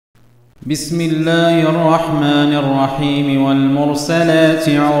بسم الله الرحمن الرحيم. والمرسلات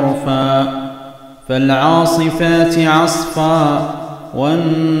عرفا فالعاصفات عصفا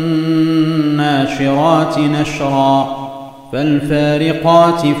والناشرات نشرا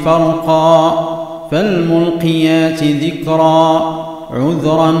فالفارقات فرقا فالملقيات ذكرا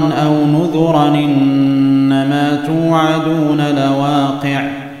عذرا أو نذرا إنما توعدون لواقع.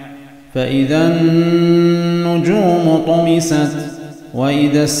 فإذا النجوم طمست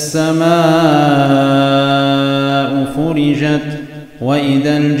وإذا السماء فرجت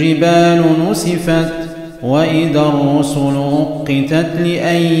وإذا الجبال نسفت وإذا الرسل أقتت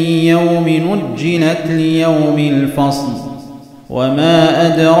لأي يوم نجلت ليوم الفصل. وما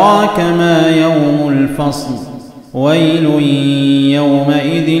أدراك ما يوم الفصل. ويل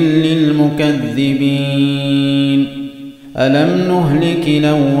يومئذ للمكذبين. ألم نهلك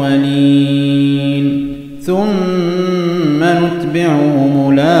الأولين ثم نتبعهم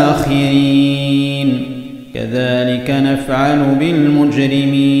الآخرين كذلك نفعل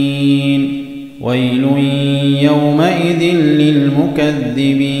بالمجرمين. ويل يومئذ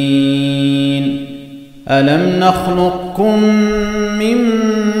للمكذبين. ألم نخلقكم من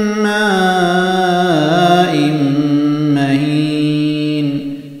ماء مهين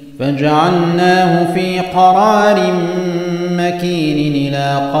فجعلناه في قرار مكين إلى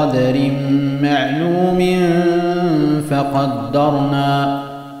قدر معلوم فقدرنا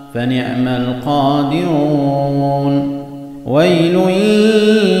فنعم القادرون. ويل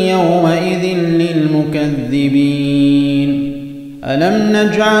يومئذ للمكذبين. ألم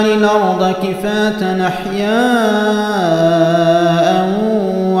نجعل الأرض كفاة أحياء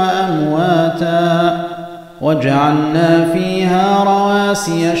وأمواتا وجعلنا فيها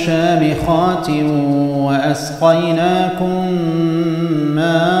رواسي شامخات وأسقيناكم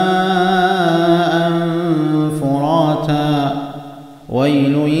ماء فراتا.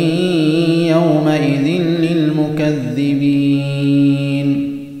 ويل يومئذ للمكذبين.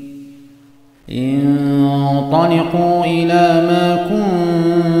 انطلقوا إلى ما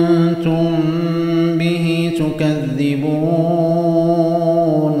كنتم به تكذبون.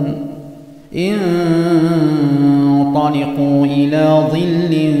 انطلقوا إلى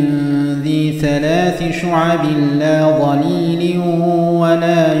ظل ذي 3 شعب لا ظليل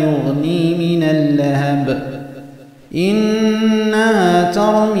ولا يغني من اللهب إنها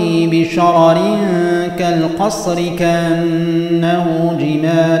ترمي بشرر كالقصر كأنه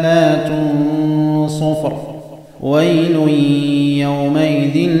جمالات صفر. ويل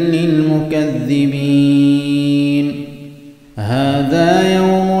يومئذ للمكذبين. هذا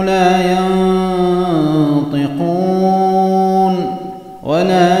يوم لا ينطقون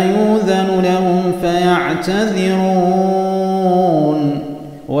ولا يؤذن لهم فيعتذرون.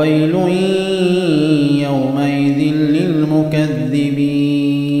 ويل يومئذ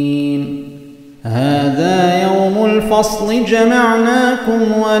للمكذبين. هذا يوم الفصل جمعناكم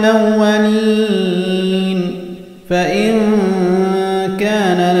والأولين فإن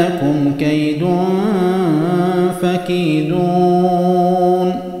كان لكم كيد فكيدون.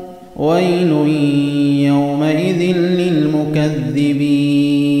 ويل يومئذ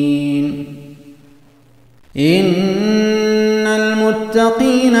للمكذبين. إن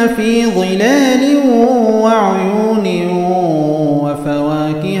المتقين في ظلال وعيون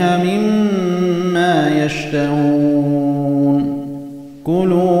وفواكه مما يشتهون.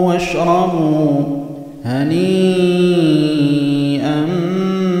 كلوا واشربوا هنيئا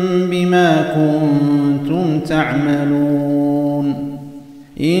بما كنتم تعملون.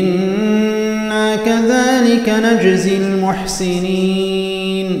 إنا كذلك نجزي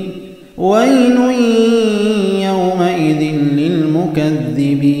المحسنين. ويل يومئذ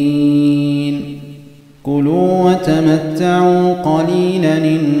للمكذبين. كلوا وتمتعوا قليلا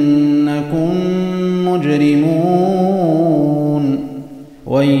إنكم مجرمون.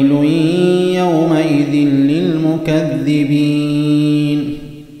 ويل يومئذ للمكذبين.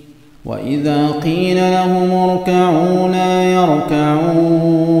 وإذا قيل لهم اركعوا لا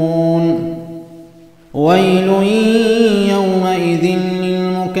يركعون. ويل يومئذ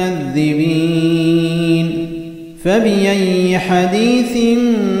للمكذبين. فبأي حديث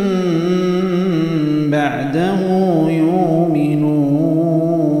بعده